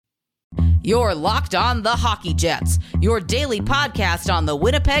You're Locked On the Hockey Jets, your daily podcast on the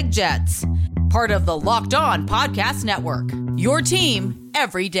Winnipeg Jets. Part of the Locked On Podcast Network, your team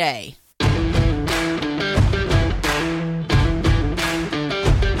every day.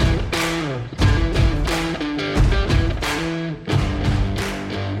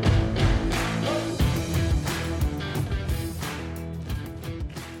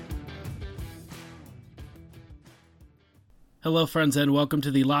 Hello, friends, and welcome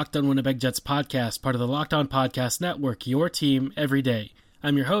to the Locked On Winnipeg Jets podcast, part of the Locked On Podcast Network, your team every day.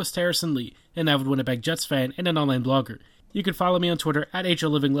 I'm your host, Harrison Lee, an avid Winnipeg Jets fan and an online blogger. You can follow me on Twitter at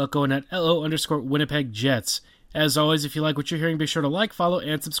HLivingLoco and at LO_Winnipeg Jets. As always, if you like what you're hearing, be sure to like, follow,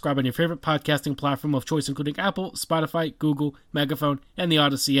 and subscribe on your favorite podcasting platform of choice, including Apple, Spotify, Google, Megaphone, and the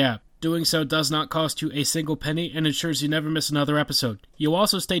Odyssey app. Doing so does not cost you a single penny and ensures you never miss another episode. You'll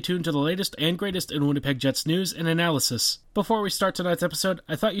also stay tuned to the latest and greatest in Winnipeg Jets news and analysis. Before we start tonight's episode,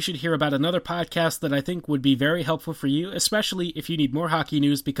 I thought you should hear about another podcast that I think would be very helpful for you, especially if you need more hockey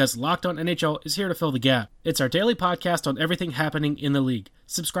news, because Locked On NHL is here to fill the gap. It's our daily podcast on everything happening in the league.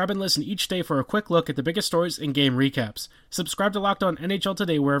 Subscribe and listen each day for a quick look at the biggest stories and game recaps. Subscribe to Locked On NHL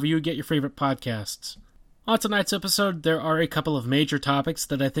today wherever you get your favorite podcasts. On tonight's episode, there are a couple of major topics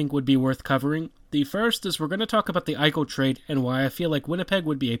that I think would be worth covering. The first is we're going to talk about the Eichel trade and why I feel like Winnipeg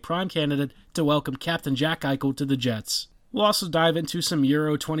would be a prime candidate to welcome Captain Jack Eichel to the Jets. We'll also dive into some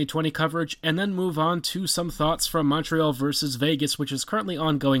Euro 2020 coverage and then move on to some thoughts from Montreal versus Vegas, which is currently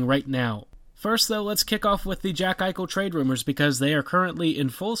ongoing right now. First, though, let's kick off with the Jack Eichel trade rumors because they are currently in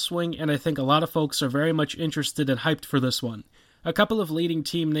full swing and I think a lot of folks are very much interested and hyped for this one. A couple of leading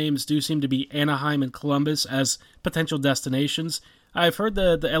team names do seem to be Anaheim and Columbus as potential destinations. I've heard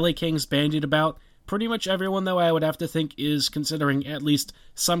the LA Kings bandied about. Pretty much everyone, though, I would have to think is considering at least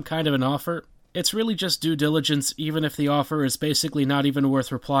some kind of an offer. It's really just due diligence, even if the offer is basically not even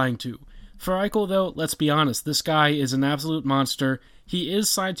worth replying to. For Eichel, though, let's be honest, this guy is an absolute monster. He is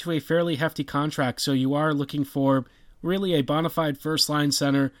signed to a fairly hefty contract, so you are looking for really a bona fide first-line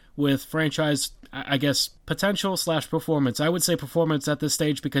center with franchise, I guess, potential/performance. I would say performance at this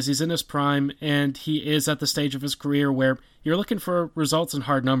stage because he's in his prime and he is at the stage of his career where you're looking for results and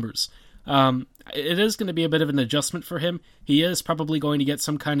hard numbers. It is going to be a bit of an adjustment for him. He is probably going to get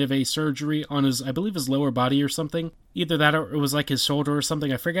some kind of a surgery on his, I believe, his lower body or something. Either that or it was like his shoulder or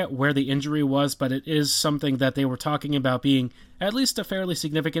something. I forget where the injury was, but it is something that they were talking about being at least a fairly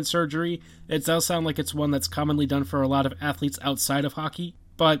significant surgery. It does sound like it's one that's commonly done for a lot of athletes outside of hockey.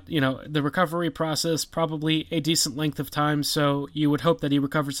 But, the recovery process, probably a decent length of time, so you would hope that he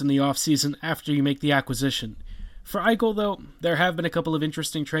recovers in the offseason after you make the acquisition. For Eichel, though, there have been a couple of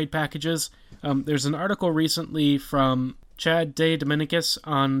interesting trade packages. There's an article recently from Chad De Dominicus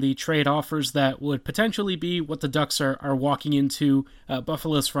on the trade offers that would potentially be what the Ducks are walking into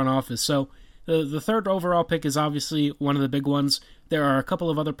Buffalo's front office. So the third overall pick is obviously one of the big ones. There are a couple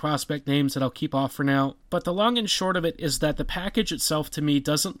of other prospect names that I'll keep off for now. But the long and short of it is that the package itself to me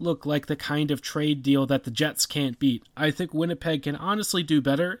doesn't look like the kind of trade deal that the Jets can't beat. I think Winnipeg can honestly do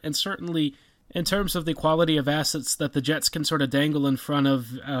better, and certainly in terms of the quality of assets that the Jets can sort of dangle in front of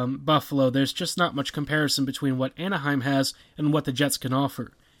Buffalo, there's just not much comparison between what Anaheim has and what the Jets can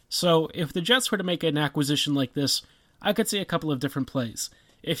offer. So if the Jets were to make an acquisition like this, I could see a couple of different plays.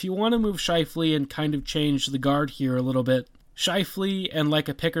 If you want to move Scheifele and kind of change the guard here a little bit, Scheifele and like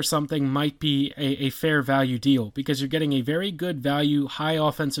a pick or something might be a fair value deal because you're getting a very good value, high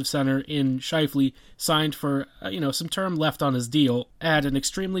offensive center in Scheifele signed for, some term left on his deal at an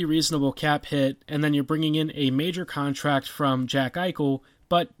extremely reasonable cap hit, and then you're bringing in a major contract from Jack Eichel,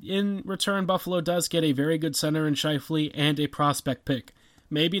 but in return, Buffalo does get a very good center in Scheifele and a prospect pick.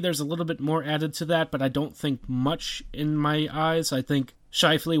 Maybe there's a little bit more added to that, but I don't think much in my eyes. I think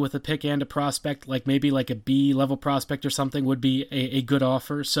Scheifele with a pick and a prospect, like maybe like a B-level prospect or something, would be a good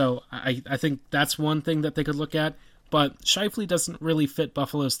offer. So I think that's one thing that they could look at. But Scheifele doesn't really fit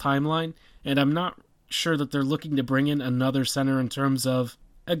Buffalo's timeline, and I'm not sure that they're looking to bring in another center in terms of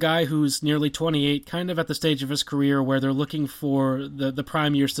a guy who's nearly 28, kind of at the stage of his career where they're looking for the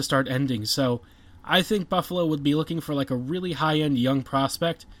prime years to start ending. So I think Buffalo would be looking for like a really high-end young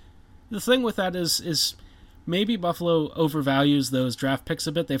prospect. The thing with that is maybe Buffalo overvalues those draft picks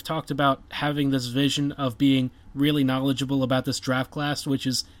a bit. They've talked about having this vision of being really knowledgeable about this draft class, which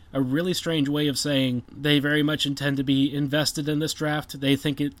is a really strange way of saying they very much intend to be invested in this draft. They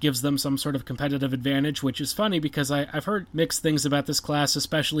think it gives them some sort of competitive advantage, which is funny because I've heard mixed things about this class,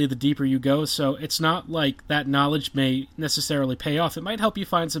 especially the deeper you go, so it's not like that knowledge may necessarily pay off. It might help you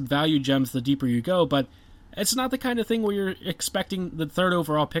find some value gems the deeper you go, but It's not the kind of thing where you're expecting the 3rd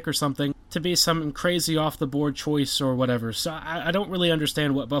overall pick or something to be some crazy off-the-board choice or whatever. So I don't really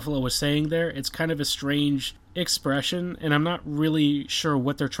understand what Buffalo was saying there. It's kind of a strange expression, and I'm not really sure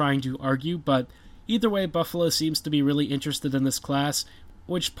what they're trying to argue, but either way, Buffalo seems to be really interested in this class,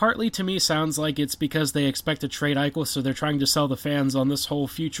 which partly to me sounds like it's because they expect to trade Eichel, so they're trying to sell the fans on this whole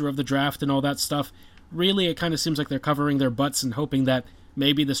future of the draft and all that stuff. Really, it kind of seems like they're covering their butts and hoping that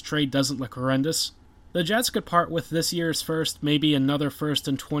maybe this trade doesn't look horrendous. The Jets could part with this year's first, maybe another first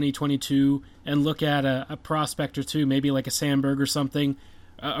in 2022, and look at a prospect or two, maybe like a Sandberg or something,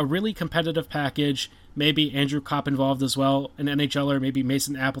 a really competitive package, maybe Andrew Kopp involved as well, an NHLer, maybe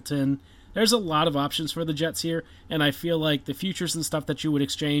Mason Appleton. There's a lot of options for the Jets here, and I feel like the futures and stuff that you would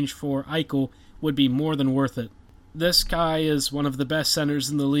exchange for Eichel would be more than worth it. This guy is one of the best centers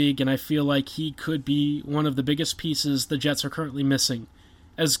in the league, and I feel like he could be one of the biggest pieces the Jets are currently missing.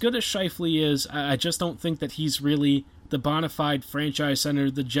 As good as Scheifele is, I just don't think that he's really the bona fide franchise center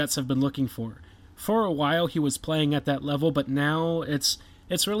the Jets have been looking for. For a while, he was playing at that level, but now it's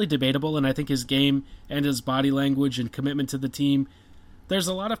really debatable, and I think his game and his body language and commitment to the team, there's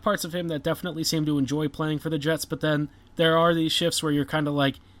a lot of parts of him that definitely seem to enjoy playing for the Jets, but then there are these shifts where you're kind of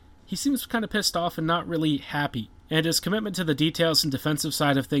like, he seems kind of pissed off and not really happy. And his commitment to the details and defensive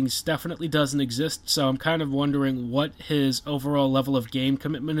side of things definitely doesn't exist, so I'm kind of wondering what his overall level of game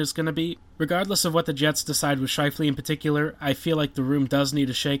commitment is going to be. Regardless of what the Jets decide with Scheifele in particular, I feel like the room does need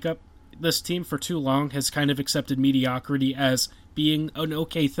a shakeup. This team for too long has kind of accepted mediocrity as being an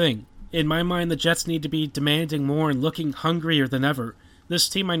okay thing. In my mind, the Jets need to be demanding more and looking hungrier than ever. This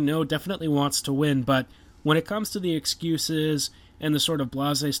team I know definitely wants to win, but when it comes to the excuses and the sort of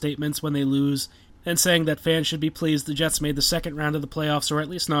blasé statements when they lose, and saying that fans should be pleased the Jets made the second round of the playoffs or at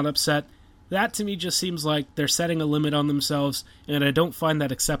least not upset, that to me just seems like they're setting a limit on themselves, and I don't find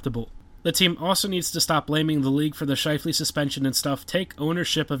that acceptable. The team also needs to stop blaming the league for the Scheifele suspension and stuff. Take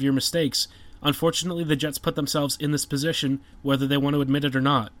ownership of your mistakes. Unfortunately, the Jets put themselves in this position, whether they want to admit it or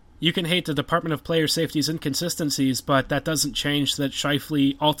not. You can hate the Department of Player Safety's inconsistencies, but that doesn't change that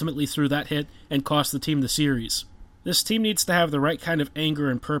Scheifele ultimately threw that hit and cost the team the series. This team needs to have the right kind of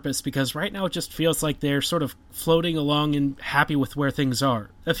anger and purpose, because right now it just feels like they're sort of floating along and happy with where things are.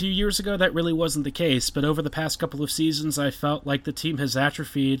 A few years ago that really wasn't the case, but over the past couple of seasons I felt like the team has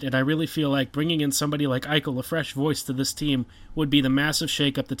atrophied, and I really feel like bringing in somebody like Eichel, a fresh voice to this team, would be the massive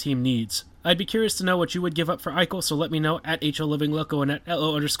shakeup the team needs. I'd be curious to know what you would give up for Eichel, so let me know at HLLivingLoco and at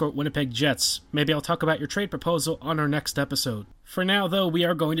LO_WinnipegJets. Maybe I'll talk about your trade proposal on our next episode. For now, though, we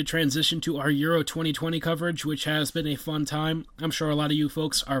are going to transition to our Euro 2020 coverage, which has been a fun time. I'm sure a lot of you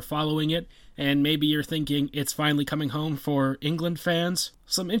folks are following it, and maybe you're thinking it's finally coming home for England fans.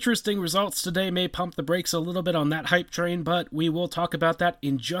 Some interesting results today may pump the brakes a little bit on that hype train, but we will talk about that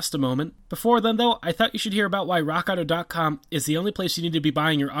in just a moment. Before then, though, I thought you should hear about why RockAuto.com is the only place you need to be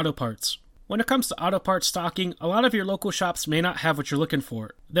buying your auto parts. When it comes to auto parts stocking, a lot of your local shops may not have what you're looking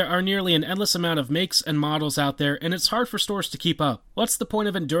for. There are nearly an endless amount of makes and models out there, and it's hard for stores to keep up. What's the point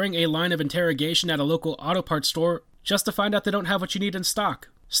of enduring a line of interrogation at a local auto parts store just to find out they don't have what you need in stock?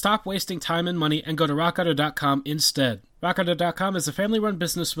 Stop wasting time and money and go to RockAuto.com instead. RockAuto.com is a family-run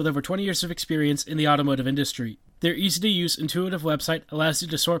business with over 20 years of experience in the automotive industry. Their easy-to-use, intuitive website allows you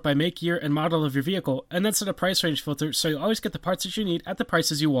to sort by make, year, and model of your vehicle, and then set a price range filter so you always get the parts that you need at the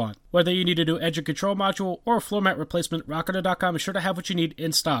prices you want. Whether you need a new engine control module or a floor mat replacement, RockAuto.com is sure to have what you need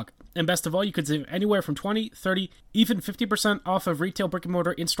in stock. And best of all, you can save anywhere from 20, 30, even 50% off of retail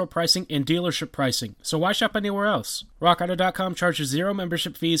brick-and-mortar in-store pricing and dealership pricing. So why shop anywhere else? RockAuto.com charges 0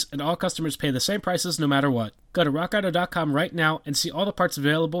 membership fees, and all customers pay the same prices no matter what. Go to RockAuto.com right now and see all the parts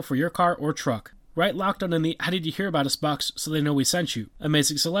available for your car or truck. Write Locked On in the How Did You Hear About Us box so they know we sent you.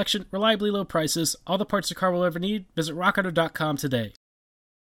 Amazing selection, reliably low prices, all the parts your car will ever need. Visit RockAuto.com today.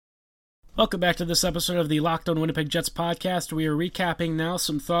 Welcome back to this episode of the Locked On Winnipeg Jets podcast. We are recapping now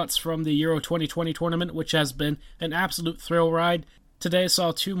some thoughts from the Euro 2020 tournament, which has been an absolute thrill ride. Today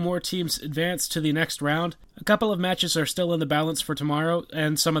saw 2 more teams advance to the next round. A couple of matches are still in the balance for tomorrow,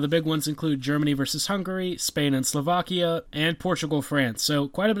 and some of the big ones include Germany versus Hungary, Spain and Slovakia, and Portugal-France. So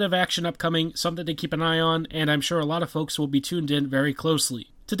quite a bit of action upcoming, something to keep an eye on, and I'm sure a lot of folks will be tuned in very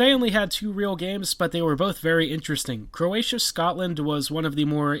closely. Today only had 2 real games, but they were both very interesting. Croatia-Scotland was one of the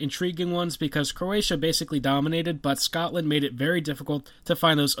more intriguing ones because Croatia basically dominated, but Scotland made it very difficult to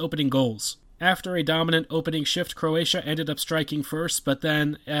find those opening goals. After a dominant opening shift, Croatia ended up striking first, but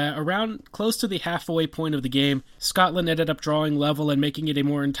then around close to the halfway point of the game, Scotland ended up drawing level and making it a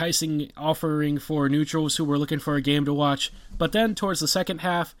more enticing offering for neutrals who were looking for a game to watch. But then towards the second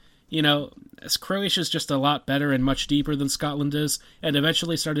half, as Croatia's just a lot better and much deeper than Scotland is, and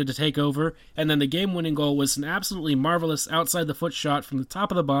eventually started to take over, and then the game-winning goal was an absolutely marvelous outside-the-foot shot from the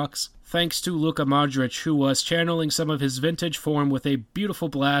top of the box, thanks to Luka Modric, who was channeling some of his vintage form with a beautiful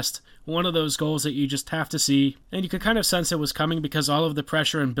blast, one of those goals that you just have to see, and you could kind of sense it was coming because all of the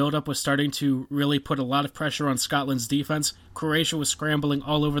pressure and build-up was starting to really put a lot of pressure on Scotland's defense. Croatia was scrambling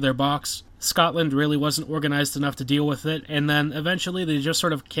all over their box. Scotland really wasn't organized enough to deal with it, and then eventually they just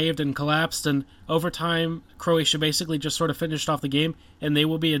sort of caved and collapsed, and over time, Croatia basically just sort of finished off the game, and they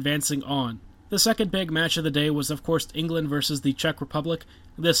will be advancing on. The second big match of the day was, of course, England versus the Czech Republic.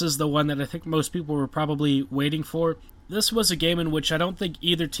 This is the one that I think most people were probably waiting for. This was a game in which I don't think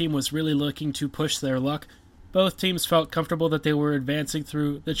either team was really looking to push their luck. Both teams felt comfortable that they were advancing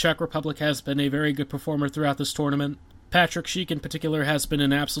through. The Czech Republic has been a very good performer throughout this tournament. Patrick Schick in particular has been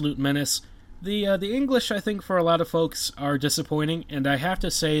an absolute menace. The English, I think, for a lot of folks are disappointing, and I have to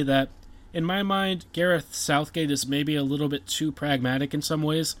say that, in my mind, Gareth Southgate is maybe a little bit too pragmatic in some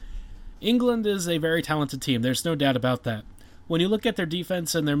ways. England is a very talented team, there's no doubt about that. When you look at their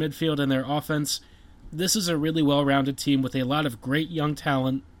defense and their midfield and their offense, this is a really well-rounded team with a lot of great young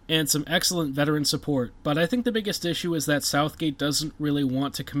talent and some excellent veteran support, but I think the biggest issue is that Southgate doesn't really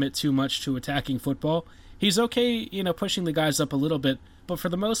want to commit too much to attacking football. He's okay, pushing the guys up a little bit, but for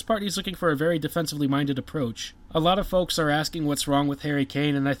the most part, he's looking for a very defensively minded approach. A lot of folks are asking what's wrong with Harry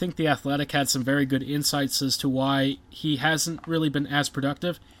Kane, and I think The Athletic had some very good insights as to why he hasn't really been as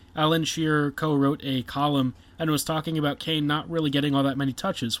productive. Alan Shearer co-wrote a column and was talking about Kane not really getting all that many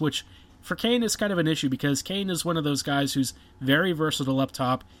touches, which for Kane is kind of an issue because Kane is one of those guys who's very versatile up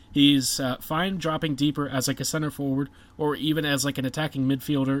top. He's fine dropping deeper as like a center forward or even as like an attacking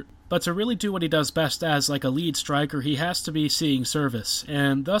midfielder. But to really do what he does best as like a lead striker, he has to be seeing service.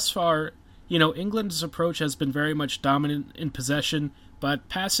 And thus far, England's approach has been very much dominant in possession, but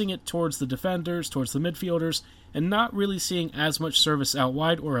passing it towards the defenders, towards the midfielders, and not really seeing as much service out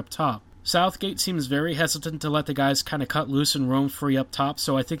wide or up top. Southgate seems very hesitant to let the guys kind of cut loose and roam free up top,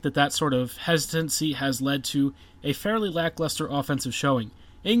 so I think that sort of hesitancy has led to a fairly lackluster offensive showing.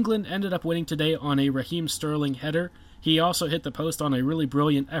 England ended up winning today on a Raheem Sterling header. He also hit the post on a really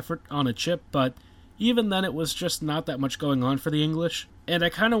brilliant effort on a chip, but even then it was just not that much going on for the English, and I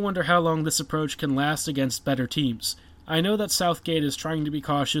kind of wonder how long this approach can last against better teams. I know that Southgate is trying to be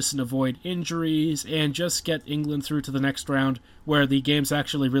cautious and avoid injuries and just get England through to the next round where the games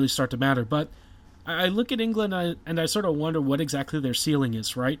actually really start to matter, but I look at England and I sort of wonder what exactly their ceiling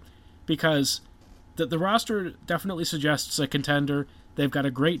is, right? Because the roster definitely suggests a contender. They've got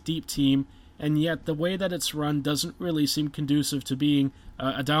a great deep team, and yet the way that it's run doesn't really seem conducive to being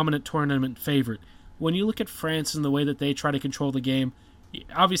a dominant tournament favorite. When you look at France and the way that they try to control the game,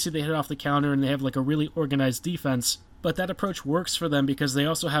 obviously they hit off the counter and they have like a really organized defense, but that approach works for them because they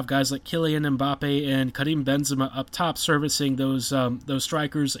also have guys like Kylian Mbappe and Karim Benzema up top servicing those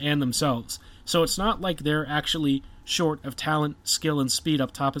strikers and themselves. So it's not like they're actually short of talent, skill, and speed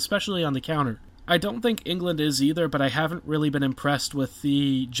up top, especially on the counter. I don't think England is either, but I haven't really been impressed with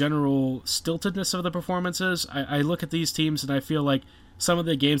the general stiltedness of the performances. I look at these teams and I feel like some of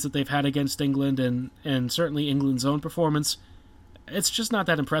the games that they've had against England and certainly England's own performance, it's just not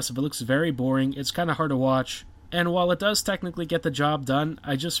that impressive. It looks very boring. It's kind of hard to watch. And while it does technically get the job done,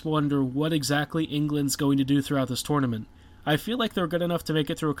 I just wonder what exactly England's going to do throughout this tournament. I feel like they're good enough to make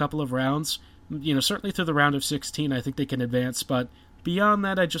it through a couple of rounds. Certainly through the round of 16, I think they can advance, but beyond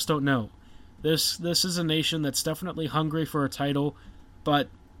that, I just don't know. This is a nation that's definitely hungry for a title, but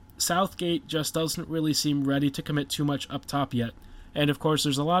Southgate just doesn't really seem ready to commit too much up top yet. And of course,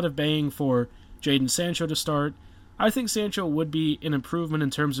 there's a lot of baying for Jadon Sancho to start. I think Sancho would be an improvement in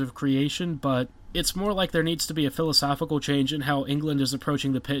terms of creation, but it's more like there needs to be a philosophical change in how England is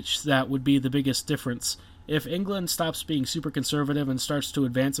approaching the pitch that would be the biggest difference. If England stops being super conservative and starts to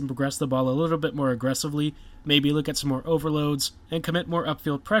advance and progress the ball a little bit more aggressively, maybe look at some more overloads, and commit more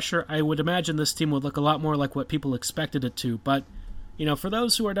upfield pressure, I would imagine this team would look a lot more like what people expected it to. But, for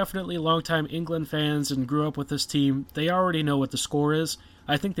those who are definitely longtime England fans and grew up with this team, they already know what the score is.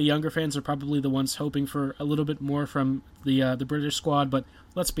 I think the younger fans are probably the ones hoping for a little bit more from the British squad, but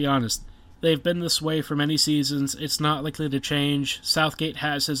let's be honest. They've been this way for many seasons. It's not likely to change. Southgate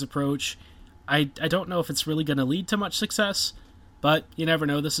has his approach. I don't know if it's really going to lead to much success, but you never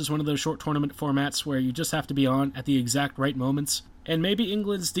know. This is one of those short tournament formats where you just have to be on at the exact right moments. And maybe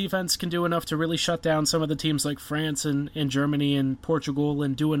England's defense can do enough to really shut down some of the teams like France and Germany and Portugal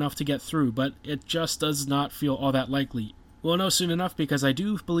and do enough to get through, but it just does not feel all that likely. We'll know soon enough because I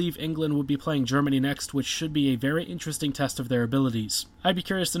do believe England will be playing Germany next, which should be a very interesting test of their abilities. I'd be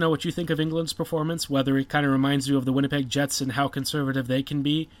curious to know what you think of England's performance, whether it kind of reminds you of the Winnipeg Jets and how conservative they can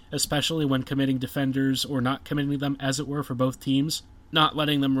be, especially when committing defenders or not committing them, as it were, for both teams. Not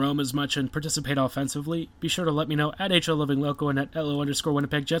letting them roam as much and participate offensively. Be sure to let me know at HLLivingLoco and at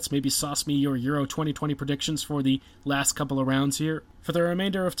LO_WinnipegJets. Maybe sauce me your Euro 2020 predictions for the last couple of rounds here. For the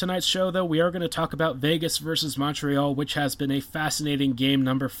remainder of tonight's show, though, we are going to talk about Vegas versus Montreal, which has been a fascinating game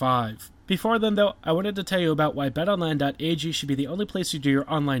number 5. Before then, though, I wanted to tell you about why BetOnline.ag should be the only place you do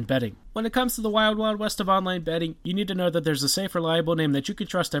your online betting. When it comes to the wild, wild west of online betting, you need to know that there's a safe, reliable name that you can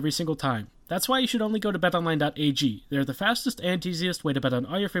trust every single time. That's why you should only go to BetOnline.ag. They're the fastest and easiest way to bet on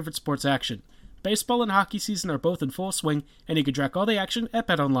all your favorite sports action. Baseball and hockey season are both in full swing, and you can track all the action at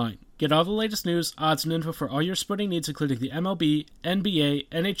BetOnline. Get all the latest news, odds, and info for all your sporting needs, including the MLB, NBA,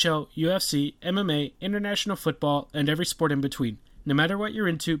 NHL, UFC, MMA, international football, and every sport in between. No matter what you're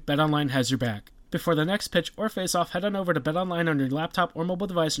into, BetOnline has your back. Before the next pitch or face-off, head on over to BetOnline on your laptop or mobile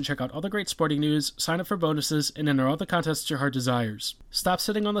device and check out all the great sporting news, sign up for bonuses, and enter all the contests your heart desires. Stop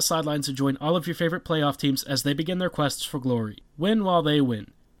sitting on the sidelines and join all of your favorite playoff teams as they begin their quests for glory. Win while they win.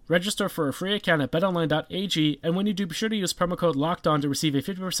 Register for a free account at betonline.ag, and when you do, be sure to use promo code LOCKEDON to receive a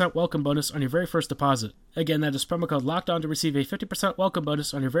 50% welcome bonus on your very first deposit. Again, that is promo code LOCKEDON to receive a 50% welcome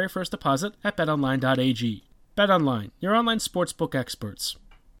bonus on your very first deposit at betonline.ag. BetOnline, your online sportsbook experts.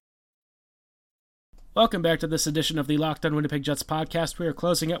 Welcome back to this edition of the Locked On Winnipeg Jets podcast. We are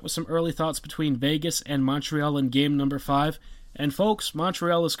closing out with some early thoughts between Vegas and Montreal in game number 5. And folks,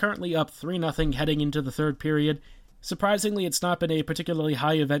 Montreal is currently up 3-0 heading into the third period. Surprisingly, it's not been a particularly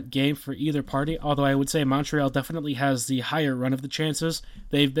high-event game for either party, although I would say Montreal definitely has the higher run of the chances.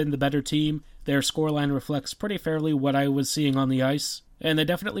 They've been the better team. Their scoreline reflects pretty fairly what I was seeing on the ice. And they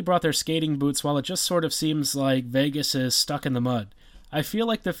definitely brought their skating boots, while it just sort of seems like Vegas is stuck in the mud. I feel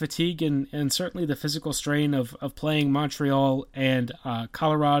like the fatigue and certainly the physical strain of playing Montreal and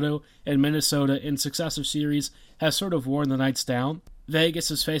Colorado and Minnesota in successive series has sort of worn the Knights down.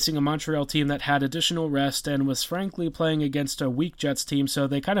 Vegas is facing a Montreal team that had additional rest and was frankly playing against a weak Jets team, so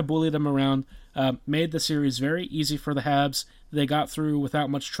they kind of bullied them around, made the series very easy for the Habs. They got through without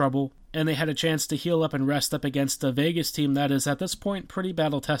much trouble, and they had a chance to heal up and rest up against a Vegas team that is at this point pretty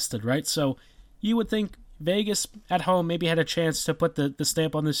battle-tested, right? So you would think Vegas at home maybe had a chance to put the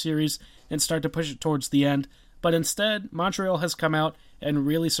stamp on this series and start to push it towards the end, but instead Montreal has come out and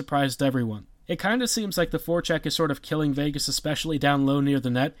really surprised everyone. It kind of seems like the forecheck is sort of killing Vegas, especially down low near the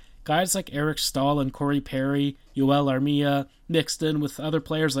net. Guys like Eric Stahl and Corey Perry, Yoel Armia, mixed in with other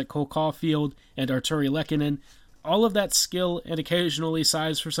players like Cole Caulfield and Arturi Lehkonen. All of that skill and occasionally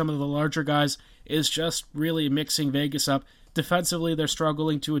size for some of the larger guys is just really mixing Vegas up. Defensively, they're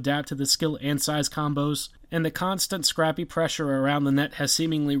struggling to adapt to the skill and size combos, and the constant scrappy pressure around the net has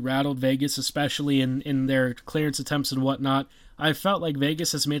seemingly rattled Vegas, especially in their clearance attempts and whatnot. I've felt like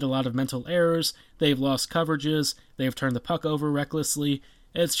Vegas has made a lot of mental errors, they've lost coverages, they've turned the puck over recklessly.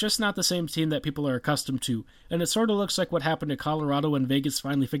 It's just not the same team that people are accustomed to, and it sort of looks like what happened to Colorado when Vegas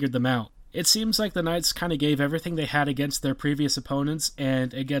finally figured them out. It seems like the Knights kind of gave everything they had against their previous opponents,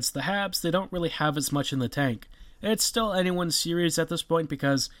 and against the Habs, they don't really have as much in the tank. It's still anyone's series at this point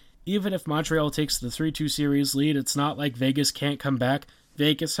because even if Montreal takes the 3-2 series lead, it's not like Vegas can't come back.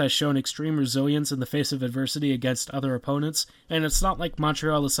 Vegas has shown extreme resilience in the face of adversity against other opponents, and it's not like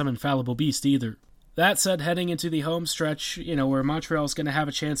Montreal is some infallible beast either. That said, heading into the home stretch, where Montreal is going to have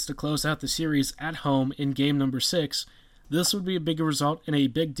a chance to close out the series at home in game number 6, this would be a big result and a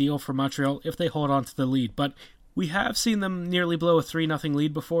big deal for Montreal if they hold on to the lead. But we have seen them nearly blow a 3-0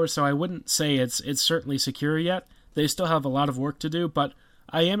 lead before, so I wouldn't say it's certainly secure yet. They still have a lot of work to do, but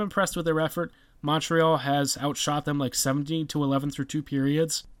I am impressed with their effort. Montreal has outshot them like 17-11 through 2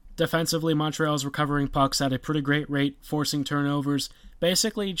 periods. Defensively, Montreal is recovering pucks at a pretty great rate, forcing turnovers,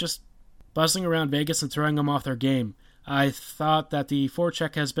 basically just buzzing around Vegas and throwing them off their game. I thought that the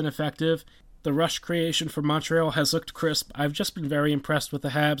forecheck has been effective. The rush creation for Montreal has looked crisp. I've just been very impressed with the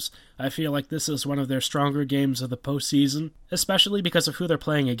Habs. I feel like this is one of their stronger games of the postseason, especially because of who they're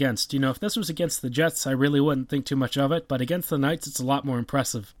playing against. If this was against the Jets, I really wouldn't think too much of it, but against the Knights, it's a lot more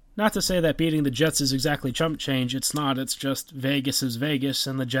impressive. Not to say that beating the Jets is exactly chump change, it's not. It's just Vegas is Vegas,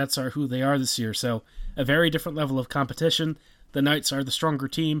 and the Jets are who they are this year, so a very different level of competition. The Knights are the stronger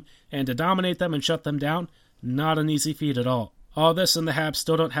team, and to dominate them and shut them down, not an easy feat at all. All this and the Habs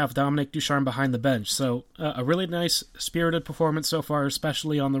still don't have Dominic Ducharme behind the bench, so a really nice, spirited performance so far,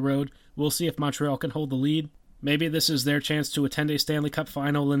 especially on the road. We'll see if Montreal can hold the lead. Maybe this is their chance to attend a Stanley Cup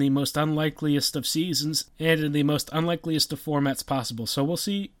final in the most unlikeliest of seasons and in the most unlikeliest of formats possible, so we'll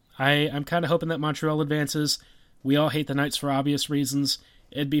see. I'm kind of hoping that Montreal advances. We all hate the Knights for obvious reasons.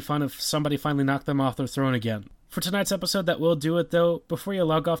 It'd be fun if somebody finally knocked them off their throne again. For tonight's episode, that will do it, though. Before you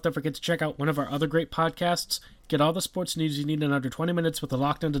log off, don't forget to check out one of our other great podcasts. Get all the sports news you need in under 20 minutes with the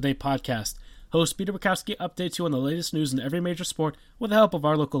Locked On Today podcast. Host Peter Bukowski updates you on the latest news in every major sport with the help of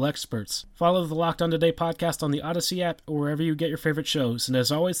our local experts. Follow the Locked On Today podcast on the Odyssey app or wherever you get your favorite shows. And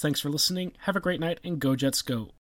as always, thanks for listening. Have a great night, and go Jets go.